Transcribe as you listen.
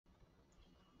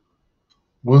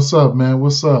What's up, man?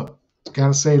 What's up?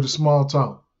 Gotta save the small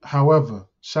talk. However,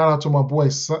 shout out to my boy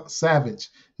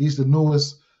Savage. He's the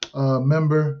newest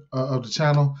member of the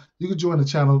channel. You can join the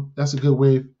channel. That's a good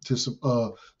way to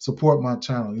support my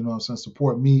channel. You know what I'm saying?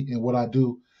 Support me and what I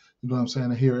do. You know what I'm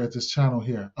saying? Here at this channel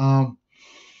here.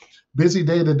 Busy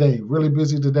day today. Really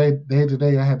busy today. Day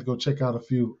today. I had to go check out a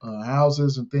few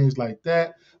houses and things like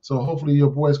that. So hopefully your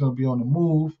boy's gonna be on the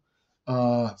move.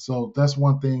 So that's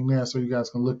one thing there. So you guys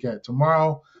can look at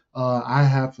tomorrow. I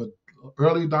have an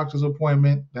early doctor's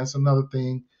appointment. That's another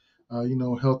thing.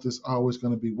 Health is always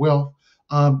going to be wealth.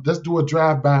 Let's do a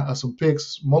drive by of some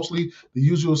picks, mostly the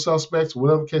usual suspects,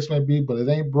 whatever the case may be, but it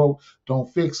ain't broke. Don't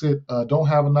fix it. Don't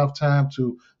have enough time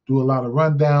to do a lot of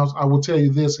rundowns. I will tell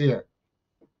you this here.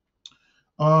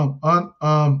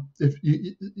 If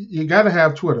you got to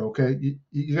have Twitter, okay?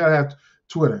 You got to have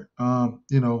Twitter.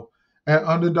 At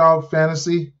Underdog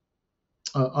Fantasy.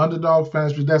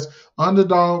 That's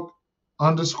underdog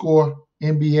underscore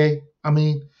NBA. I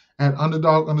mean, at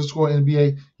underdog underscore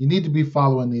NBA. You need to be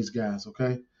following these guys,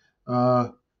 okay? Uh,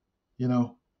 you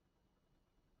know,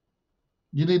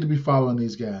 you need to be following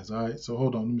these guys. All right. So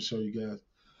hold on, let me show you guys.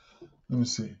 Let me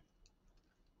see.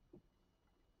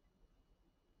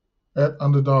 At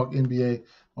underdog NBA.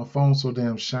 My phone's so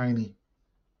damn shiny.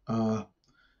 Uh,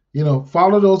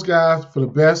 follow those guys for the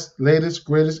best, latest,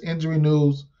 greatest injury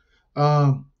news. You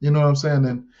know what I'm saying?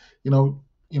 And you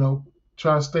know,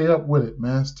 try to stay up with it,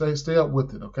 man. Stay up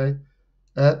with it, okay?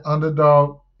 At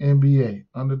Underdog NBA.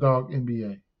 Underdog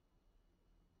NBA.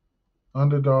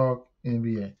 Underdog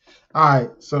NBA. All right,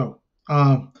 so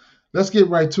let's get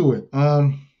right to it.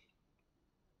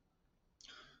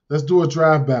 Let's do a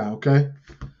drive by, okay?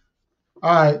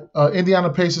 All right, Indiana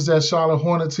Pacers at Charlotte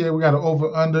Hornets here. We got an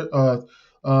over under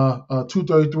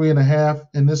 233 and a half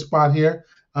in this spot here.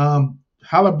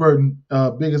 Halliburton,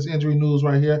 biggest injury news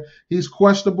right here. He's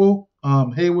questionable.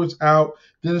 Hayward's out.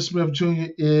 Dennis Smith Jr.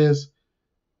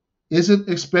 isn't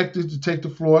expected to take the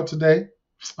floor today.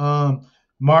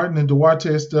 Martin and Duarte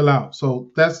are still out.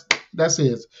 So that's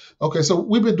it. Okay, so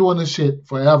we've been doing this shit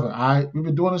forever. All right, we've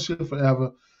been doing this shit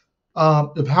forever.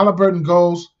 If Halliburton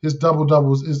goes, his double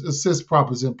doubles, his assist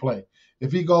prop is in play.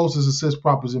 If he goes, his assist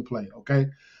prop is in play. Okay.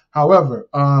 However,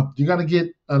 you're gonna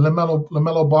get a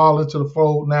Lamelo Ball into the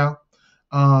fold now.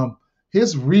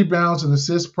 His rebounds and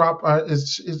assist prop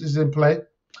is in play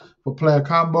for player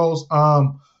combos.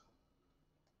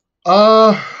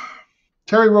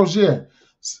 Terry Rozier.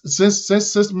 Since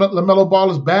LaMelo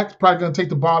Ball is back, probably going to take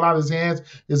the ball out of his hands.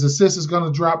 His assist is going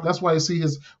to drop. That's why you see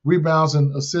his rebounds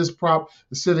and assist prop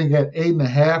is sitting at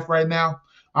 8.5 right now.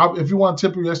 If you want to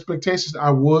temper your expectations,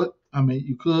 I would. I mean,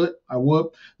 you could. I would.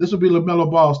 This would be LaMelo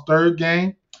Ball's third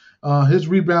game. His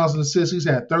rebounds and assists, he's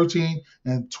had 13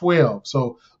 and 12.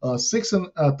 So 13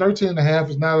 and a half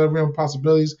is not a real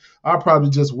possibilities. I'll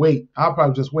probably just wait.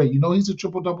 You know, he's a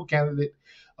triple double candidate.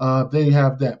 There you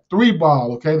have that. Three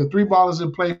ball, okay? The three ball is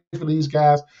in play for these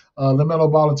guys, LaMelo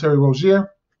Ball and Terry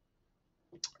Rozier,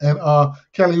 and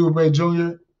Kelly Oubre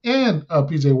Jr. and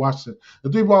PJ Washington.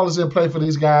 The three ball is in play for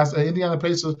these guys. Indiana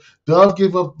Pacers does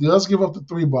give up the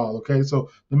three ball, okay? So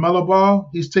LaMelo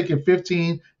Ball, he's taking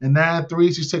 15 and 9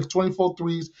 threes. He's taking 24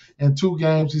 threes in 2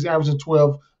 games. He's averaging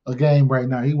 12 a game right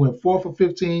now. He went 4 for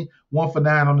 15, 1 for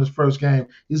 9 on his first game.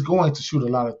 He's going to shoot a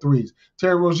lot of threes.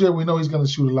 Terry Rozier, we know he's going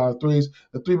to shoot a lot of threes.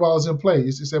 The three ball is in play.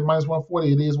 It's at minus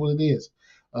 140. It is what it is.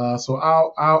 So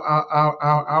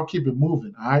I'll keep it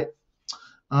moving. All right.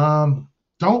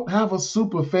 Don't have a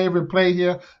super favorite play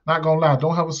here. Not gonna lie,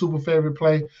 don't have a super favorite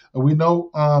play. We know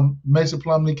Mason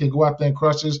Plumlee can go out there and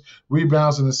crush his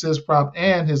rebounds and assist prop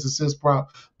and his assist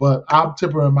prop, but I'm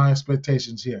tempering my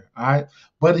expectations here. All right,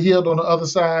 Buddy Hield on the other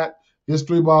side, his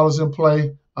three ball is in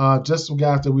play. Just some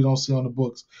guys that we don't see on the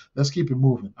books. Let's keep it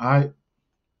moving. All right.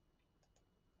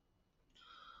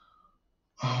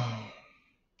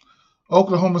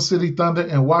 Oklahoma City Thunder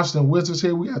and Washington Wizards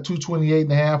here. We got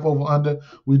 228.5 over under.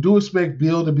 We do expect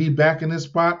Bill to be back in this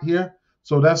spot here.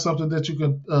 So that's something that you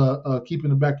can keep in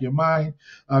the back of your mind.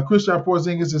 Kristaps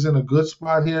Porzingis is in a good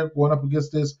spot here going up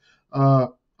against this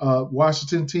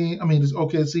Washington team. I mean, this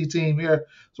OKC team here.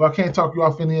 So I can't talk you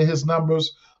off any of his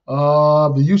numbers.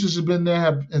 The usage has been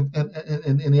there in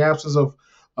the absence of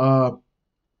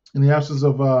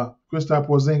Kristaps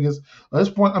Porzingis. This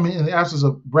point, I mean, in the absence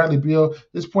of Bradley Beal,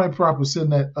 this point prop is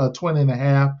sitting at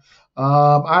 20.5.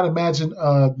 I'd imagine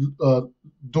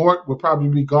Dort would probably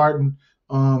be guarding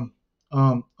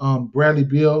Bradley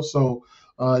Beal. So,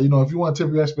 if you want to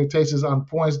tip your expectations on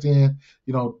points, then,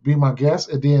 be my guest.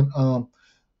 And then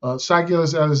Shai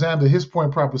Gilgeous-Alexander, his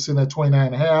point prop is sitting at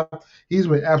 29.5. He's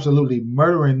been absolutely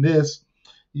murdering this.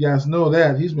 You guys know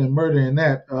that. He's been murdering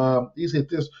that. He's hit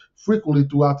this frequently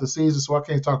throughout the season, so I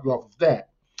can't talk you off of that.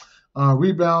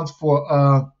 Rebounds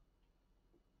for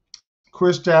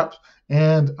Chris Tapps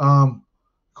and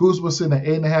Kuzma sitting at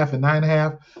 8.5 and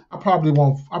 9.5. I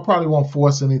probably won't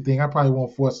force anything. I probably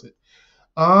won't force it.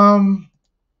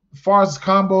 As far as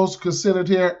combos considered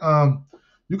here,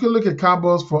 you can look at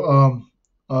combos for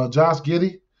Josh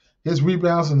Giddey. His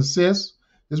rebounds and assists.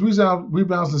 His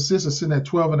rebounds and assists are sitting at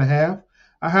 12.5.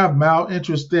 I have mild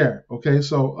interest there. Okay,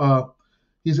 so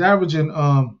he's averaging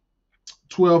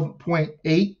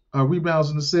 12.8 rebounds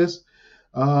and assists.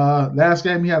 Last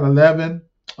game he had 11.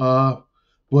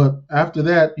 But after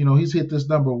that, he's hit this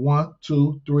number 1,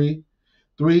 2, 3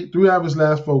 out of his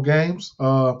last 4 games.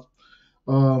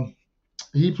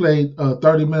 He played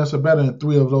 30 minutes or better in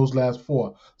 3 of those last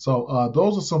 4. So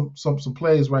those are some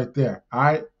plays right there. All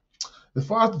right. As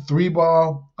far as the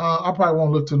 3-ball, I probably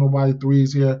won't look to nobody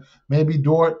threes here. Maybe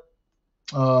Dort.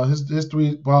 His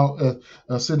 3-ball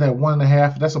sitting at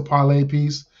 1.5. That's a parlay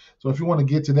piece. So if you want to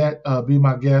get to that, be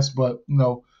my guest. But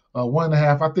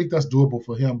 1.5, I think that's doable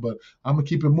for him. But I'm gonna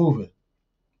keep it moving.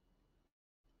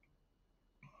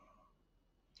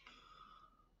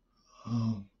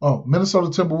 Minnesota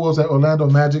Timberwolves at Orlando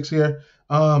Magic's here.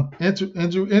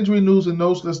 Injury news and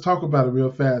notes. Let's talk about it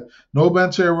real fast. No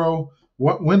Banchero.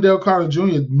 Wendell Carter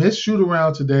Jr. missed shoot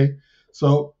around today,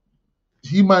 so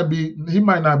he might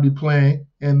not be playing.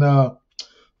 And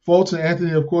Fulton,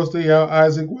 Anthony, of course, they out.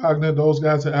 Isaac Wagner, those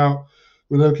guys are out.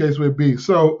 Whatever case may be.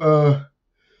 So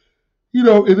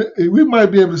we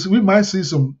might be able to see. We might see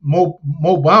some Mo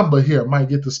Bamba here. Might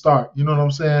get the start. You know what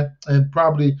I'm saying? And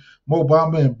probably Mo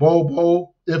Bamba and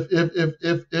Bobo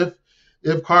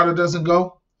if Carter doesn't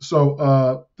go.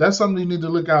 So that's something you need to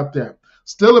look out there.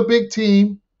 Still a big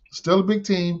team.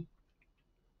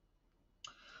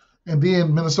 And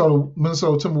then Minnesota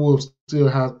Timberwolves still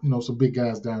have some big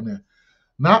guys down there.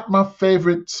 Not my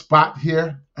favorite spot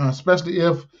here, especially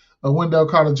if Wendell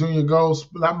Carter Jr. goes.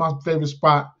 Not my favorite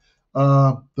spot.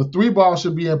 The 3-ball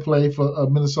should be in play for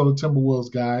Minnesota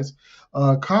Timberwolves guys.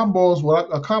 Combos.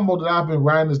 A combo that I've been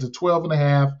riding is the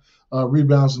 12.5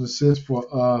 rebounds and assists for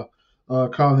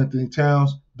Karl Anthony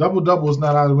Towns. Double-double is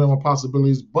not out of the realm of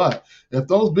possibilities, but if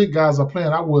those big guys are playing,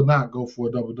 I would not go for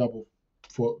a double-double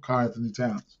for Karl Anthony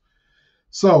Towns.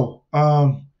 So,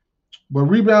 but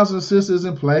rebounds and assists is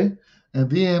in play. And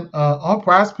then on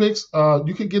PrizePicks,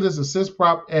 you can get his assist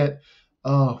prop at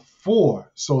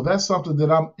 4. So that's something that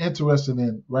I'm interested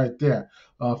in right there.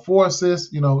 4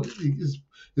 assists,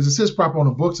 his assist prop on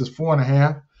the books is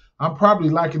 4.5. I'm probably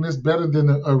liking this better than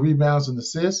the rebounds and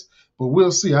assists, but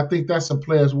we'll see. I think that's in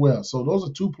play as well. So those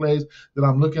are 2 plays that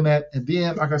I'm looking at. And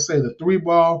then, like I say, the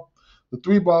 3-ball. The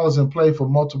 3-ball is in play for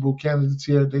multiple candidates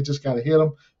here. They just got to hit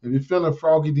them. If you're feeling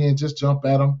froggy, then just jump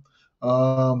at them.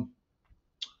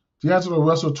 D'Angelo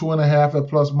Russell 2.5 at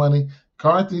plus money.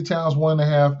 Karl Anthony Towns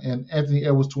 1.5, and Anthony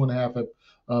Edwards 2.5 at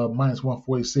minus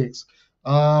 146.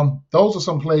 Those are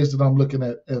some plays that I'm looking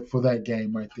at for that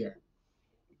game right there.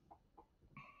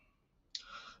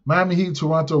 Miami Heat,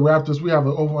 Toronto Raptors. We have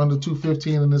an over under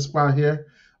 215 in this spot here.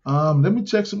 Let me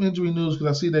check some injury news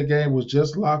because I see that game was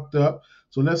just locked up.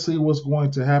 So let's see what's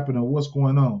going to happen and what's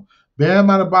going on. Bam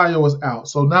Adebayo is out.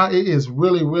 So now it is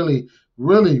really, really,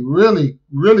 really, really,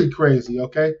 really crazy,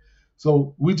 okay?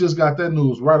 So we just got that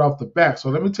news right off the bat.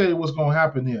 So let me tell you what's going to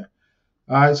happen here.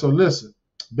 All right, so listen.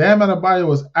 Bam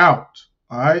Adebayo is out,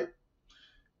 all right?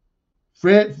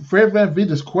 Fred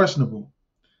VanVleet is questionable.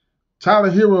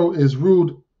 Tyler Hero is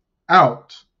ruled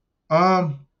out.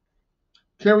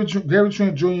 Gary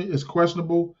Trent Jr. is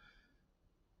questionable.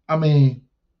 I mean,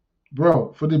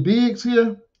 bro, for the bigs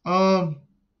here, Dwayne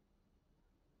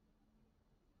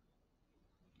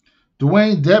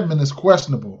Dedmon is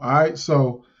questionable. All right,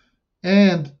 so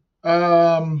and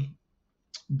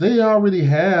they already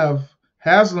have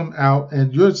Haslam out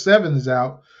and your 7 is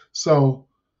out. So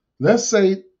let's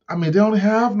say, I mean, they only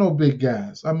have no big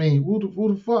guys. I mean,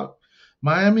 who the fuck?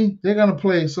 Miami, they're gonna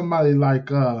play somebody like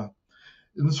so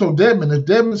Dedmon. If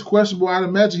Dedmon's questionable, I'd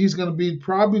imagine he's gonna be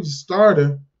probably the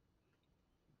starter.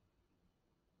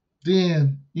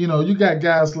 Then, you got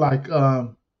guys like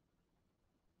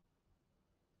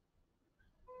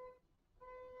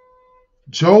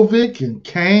Jovic and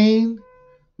Kane.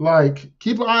 Like,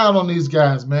 keep an eye out on these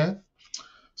guys, man.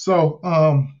 So,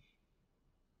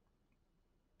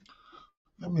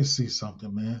 let me see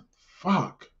something, man.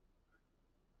 Fuck.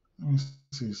 Let me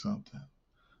see something.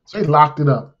 So they locked it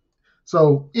up.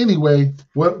 So anyway,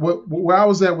 where I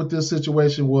was at with this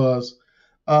situation was,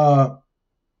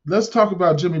 let's talk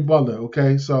about Jimmy Butler,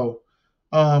 okay? So,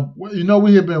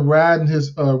 we have been riding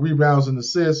his rebounds and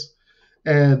assists,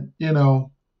 and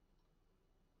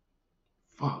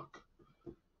Fuck.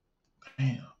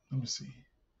 Damn. Let me see.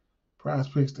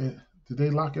 PrizePicks. Did they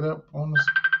lock it up on this?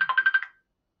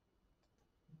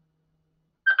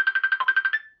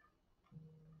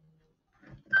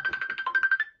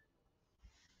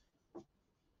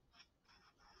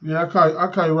 Yeah, I'll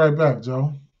call you right back,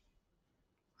 Joe.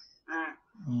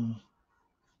 Mm.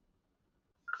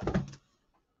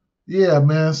 Yeah,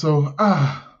 man. So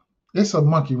it's a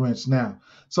monkey wrench now.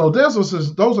 So those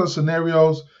are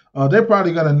scenarios. They're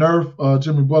probably gonna nerf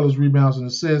Jimmy Butler's rebounds and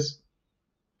assists.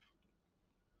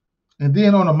 And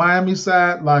then on the Miami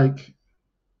side, like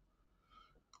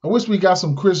I wish we got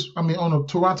some Chris. I mean, on the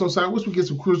Toronto side, I wish we get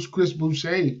some Chris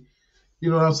Boucher.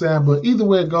 You know what I'm saying? But either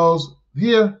way it goes,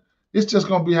 here it's just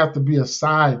gonna have to be a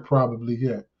side probably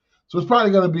here. So it's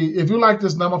probably gonna be if you like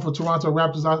this number for Toronto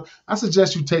Raptors, I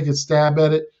suggest you take a stab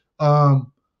at it.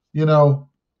 You know,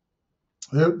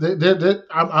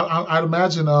 I'd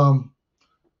imagine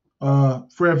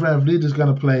Fred VanVleet is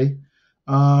gonna play.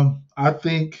 I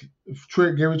think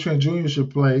Gary Trent Jr.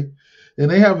 should play,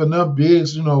 and they have enough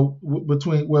bigs. You know,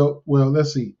 between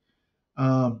let's see,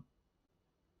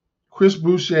 Chris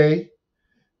Boucher.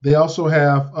 They also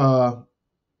have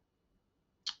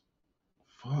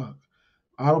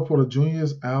Otto Porter Jr.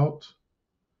 is out.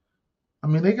 I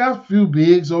mean, they got a few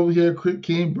bigs over here,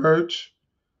 King Birch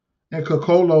and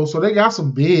Kokolo, so they got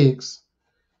some bigs.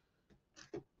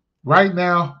 Right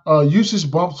now,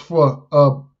 usage bumps for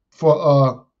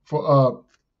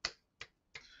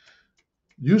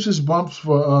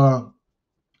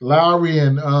Lowry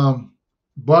and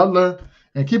Butler,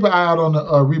 and keep an eye out on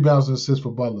the rebounds and assists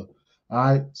for Butler. All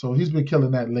right, so he's been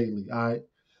killing that lately. All right,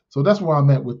 so that's where I'm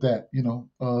at with that. You know,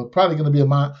 probably going to be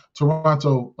a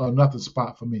Toronto nothing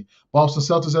spot for me. Boston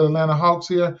Celtics at Atlanta Hawks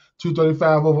here,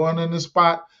 235 over under in this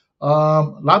spot.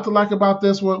 Lot to like about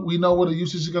this one. We know where the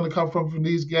usage is going to come from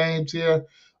these games here.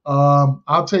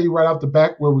 I'll tell you right off the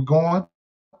back where we're going.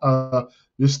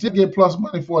 You still get plus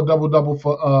money for a double-double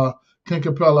for Ken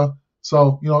Capella.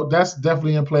 So, you know, that's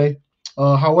definitely in play.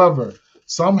 However,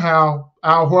 somehow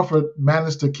Al Horford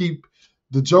managed to keep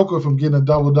the Joker from getting a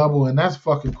double-double, and that's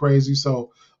fucking crazy.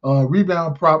 So,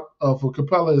 rebound prop for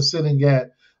Capella is sitting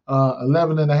at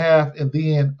 11.5, and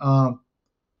then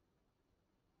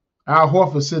Al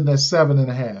Horford sitting at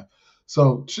 7.5.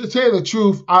 So, to tell you the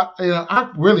truth,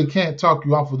 I really can't talk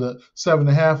you off of the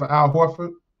 7.5 for Al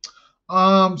Horford.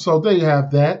 So there you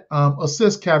have that.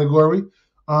 Assist category.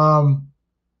 Marcus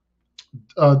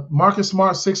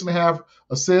Smart, 6.5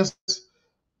 assists.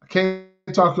 I can't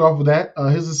talk you off of that.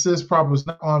 His assist prop is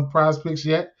not on PrizePicks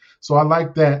yet. So I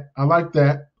like that.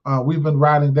 We've been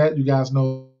riding that. You guys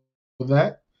know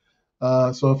that.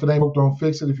 So if it ain't worked, don't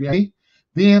fix it if you ain't.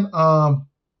 Then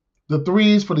the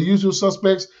threes for the usual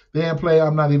suspects, they ain't play.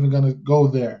 I'm not even going to go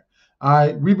there. All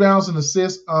right. Rebounds and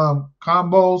assists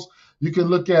combos. You can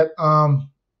look at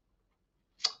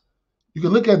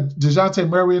DeJounte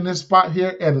Murray in this spot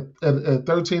here at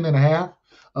 13.5.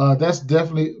 That's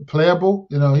definitely playable.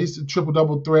 You know, he's a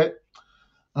triple-double threat.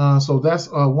 So that's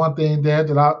one thing there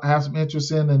that I have some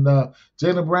interest in. And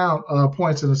Jaylen Brown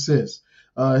points and assists.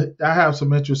 I have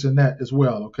some interest in that as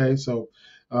well. Okay, so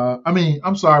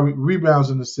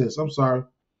rebounds and assists. I'm sorry.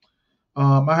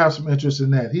 I have some interest in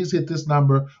that. He's hit this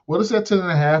number. Well, it's at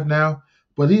 10.5 now,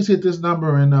 but he's hit this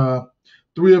number in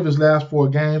 3 of his last 4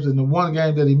 games, and the one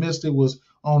game that he missed it was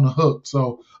on the hook.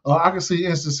 So I can see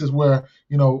instances where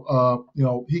he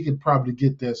could probably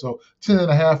get there. So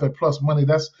 10.5 at plus money,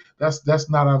 that's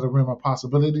not out of the realm of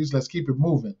possibilities. Let's keep it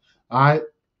moving. All right.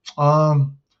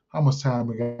 How much time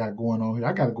we got going on here?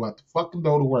 I got to go out the fucking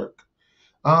door to work.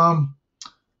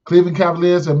 Cleveland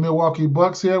Cavaliers and Milwaukee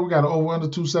Bucks here. We got an over under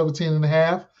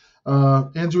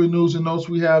 217.5. Injury news and notes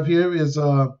we have here is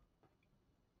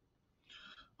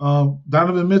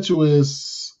Donovan Mitchell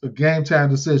is a game time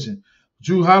decision.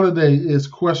 Jrue Holiday is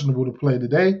questionable to play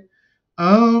today.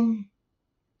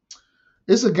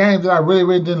 It's a game that I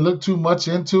really didn't look too much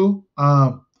into.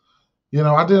 I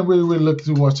didn't really look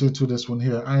too much into this one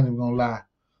here. I ain't even gonna lie.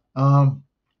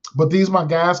 But these my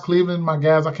guys, Cleveland, my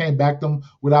guys. I can't back them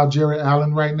without Jared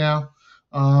Allen right now.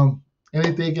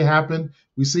 Anything can happen.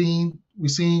 We seen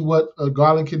what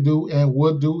Garland can do and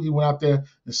would do. He went out there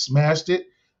and smashed it.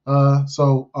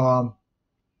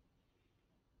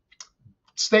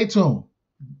 Stay tuned.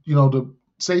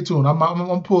 Stay tuned. I'm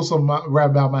gonna pull some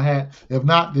rabbit out of my hat. If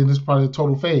not, then it's probably a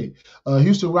total fade.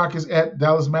 Houston Rockets at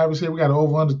Dallas Mavericks here. We got an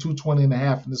over under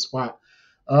 220.5 in this spot.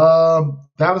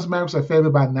 Dallas Mavericks are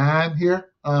favored by 9 here.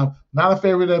 Not a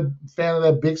fan of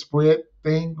that big spread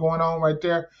thing going on right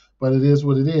there, but it is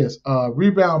what it is.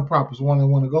 Rebound prop is one I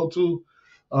want to go to.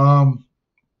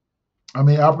 I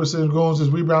mean, Alfred Goons, his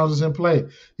rebounds is in play.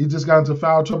 He just got into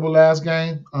foul trouble last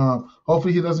game.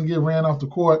 Hopefully he doesn't get ran off the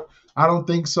court. I don't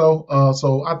think so.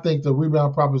 So I think the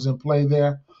rebound prop is in play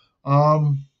there.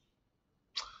 The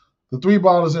three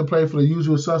ball is in play for the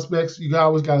usual suspects. You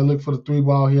always got to look for the three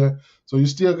ball here. So you're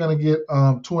still going to get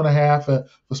 2.5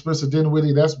 for Spencer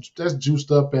Dinwiddie. That's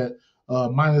juiced up at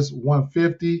minus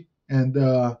 150.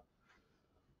 And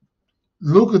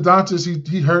Luka Doncic,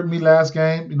 he hurt me last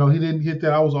game. You know, he didn't hit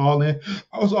that. I was all in.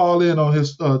 I was all in on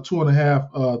his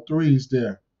 2.5 threes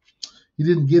there. He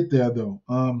didn't get there though.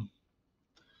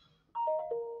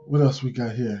 What else we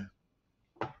got here?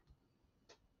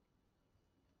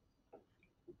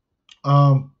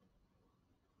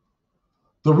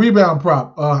 The rebound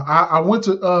prop. I went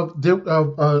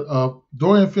to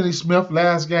Dorian Finney-Smith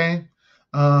last game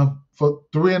for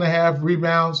 3.5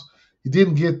 rebounds. He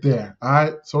didn't get there. All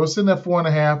right, so it's sitting at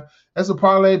 4.5. As a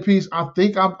parlay piece, I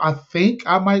think I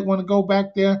might want to go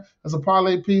back there as a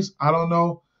parlay piece. I don't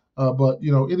know, but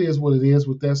you know it is what it is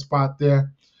with that spot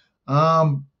there.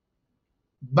 Not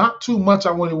too much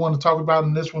I really want to talk about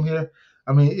in this one here.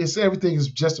 I mean, everything is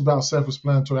just about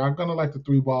self-explanatory. I'm gonna like the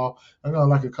three ball. I'm gonna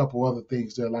like a couple other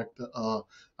things there, like the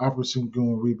Operation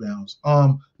Goon rebounds.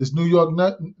 This New York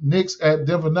Knicks at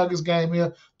Denver Nuggets game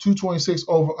here, 226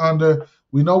 over under.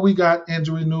 We know we got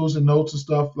injury news and notes and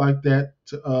stuff like that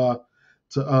to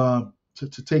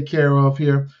take care of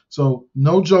here. So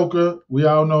no Joker. We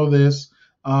all know this.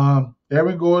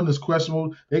 Aaron Gordon is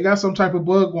questionable. They got some type of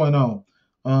bug going on.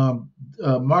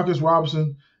 Marcus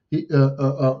Robinson,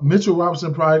 Mitchell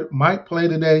Robinson probably might play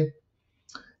today,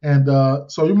 and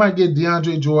so you might get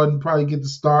DeAndre Jordan probably get the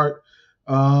start.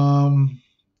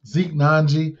 Zeke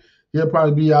Nnaji, he'll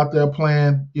probably be out there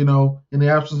playing, you know, in the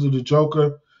absence of the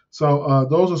Joker. So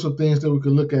those are some things that we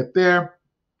could look at there.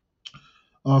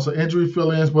 So injury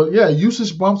fill-ins, but yeah,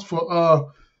 usage bumps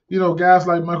for you know, guys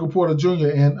like Michael Porter Jr.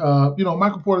 And you know,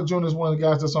 Michael Porter Jr. is one of the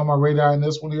guys that's on my radar in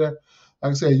this one here.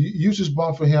 Like I said, usage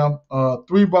bump for him.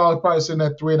 Three ball is probably sitting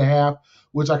at 3.5,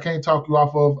 which I can't talk you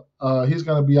off of. He's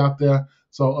going to be out there.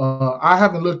 So I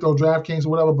haven't looked on DraftKings or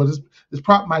whatever, but this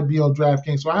prop might be on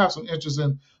DraftKings. So I have some interest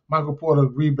in Michael Porter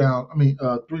rebound.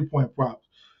 3-point props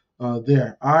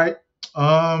there. All right.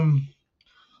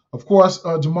 Of course,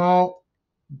 Jamal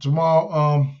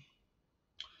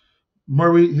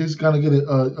Murray, he's going to get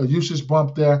a usage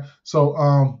bump there.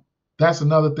 So that's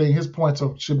another thing. His points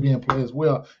should be in play as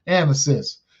well, and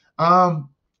assists. And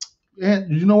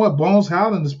you know what? Bones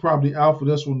Howland is probably out for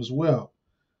this one as well.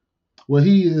 Well,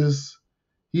 he's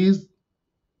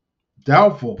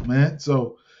doubtful, man.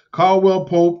 So Caldwell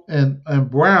Pope and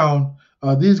Brown,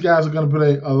 these guys are going to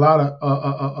play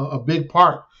a big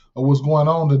part of what's going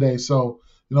on today. So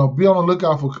you know, be on the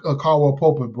lookout for Caldwell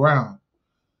Pope and Brown.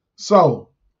 So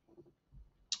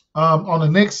on the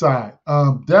Knicks side,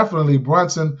 definitely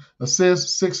Brunson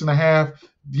assists 6.5.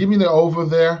 Give me the over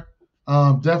there.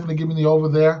 Definitely give me the over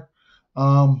there.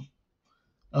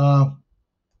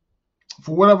 For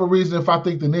whatever reason, if I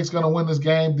think the Knicks going to win this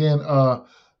game, then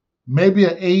maybe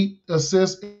an 8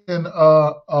 assist in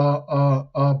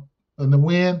the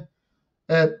win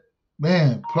at,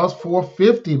 man, plus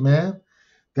 450, man.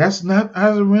 That's not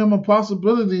out of the realm of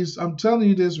possibilities. I'm telling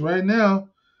you this right now.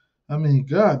 I mean,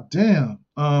 god damn.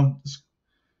 It's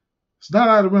not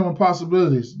out of the realm of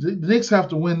possibilities. The Knicks have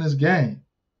to win this game.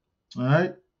 All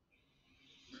right.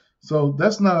 So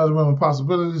that's not out of the realm of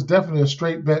possibilities. Definitely a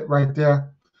straight bet right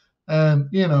there. And,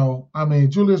 you know, I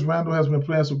mean, Julius Randle has been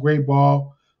playing some great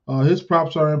ball. His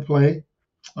props are in play.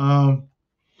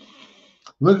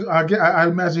 Look, I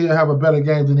imagine he'll have a better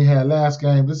game than he had last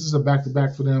game. This is a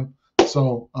back-to-back for them.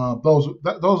 So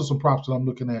those are some props that I'm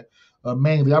looking at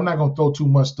mainly. I'm not going to throw too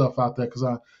much stuff out there because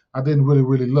I didn't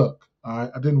really look. All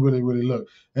right, I didn't really look.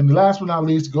 And the last but not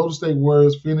least, Golden State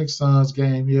Warriors, Phoenix Suns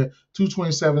game here,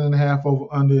 227.5 over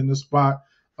under in the spot.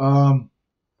 Golden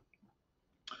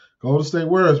State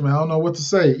Warriors, man, I don't know what to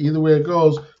say. Either way it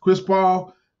goes, Chris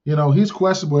Paul, you know, he's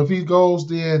questionable. If he goes,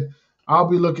 then I'll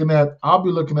be looking at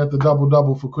the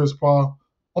double for Chris Paul.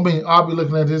 I'll be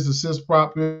looking at his assist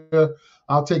prop here.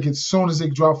 I'll take it as soon as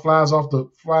it flies off the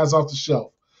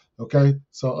shelf. Okay,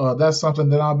 so that's something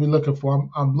that I'll be looking for.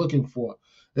 I'm looking for.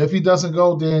 If he doesn't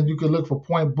go, then you can look for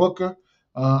Point Booker.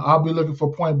 I'll be looking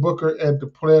for Point Booker at the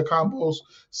player combos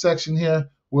section here,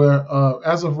 where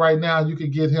as of right now, you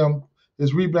can get him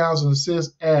his rebounds and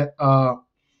assists at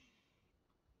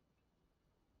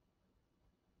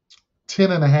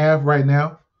 10.5 right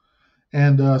now,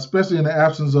 and especially in the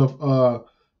absence of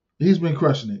he's been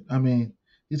crushing it. I mean,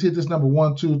 he's hit this number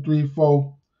 1, 2, 3,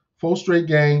 4 straight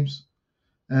games,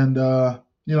 and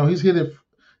you know he's hit it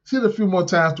see it a few more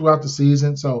times throughout the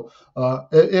season. So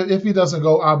if he doesn't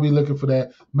go, I'll be looking for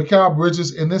that. Mikal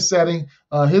Bridges in this setting,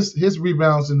 his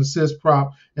rebounds and assist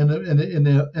prop and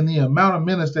the amount of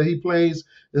minutes that he plays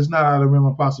is not out of the realm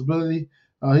of possibility.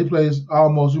 He plays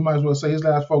almost, you might as well say, his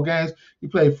last 4 games, he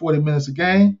played 40 minutes a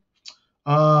game.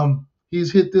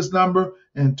 He's hit this number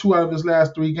in 2 out of his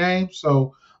last 3 games.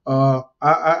 So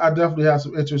I definitely have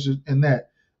some interest in that.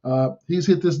 He's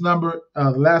hit this number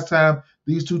the last time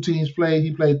these 2 teams played.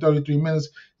 He played 33 minutes.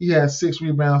 He had 6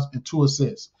 rebounds and 2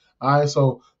 assists. All right,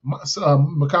 so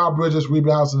Mikal Bridges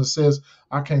rebounds and assists.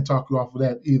 I can't talk you off of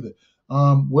that either.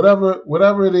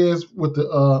 Whatever it is with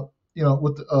the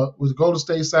with the Golden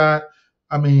State side,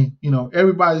 I mean,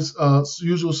 everybody's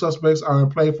usual suspects are in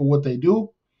play for what they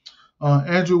do.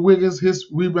 Andrew Wiggins, his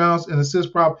rebounds and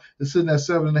assist prop is sitting at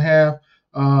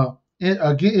 7.5.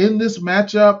 In this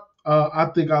matchup, I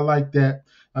think I like that.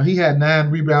 He had 9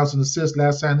 rebounds and assists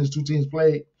last time these 2 teams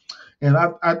played, and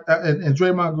and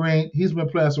Draymond Green, he's been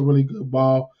playing some really good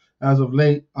ball as of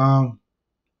late.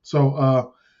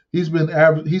 So he's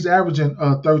averaging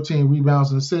 13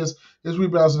 rebounds and assists. His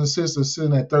rebounds and assists are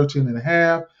sitting at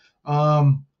 13.5.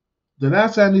 The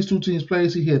last time these 2 teams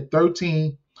played, he hit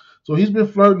 13. So he's been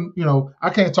flirting,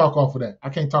 I can't talk off of that. I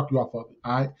can't talk you off of it,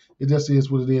 all right? It just is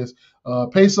what it is.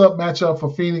 Pace up matchup for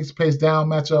Phoenix, pace down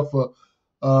matchup for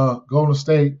Golden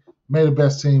State. May the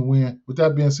best team win. With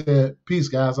that being said, peace,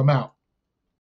 guys. I'm out.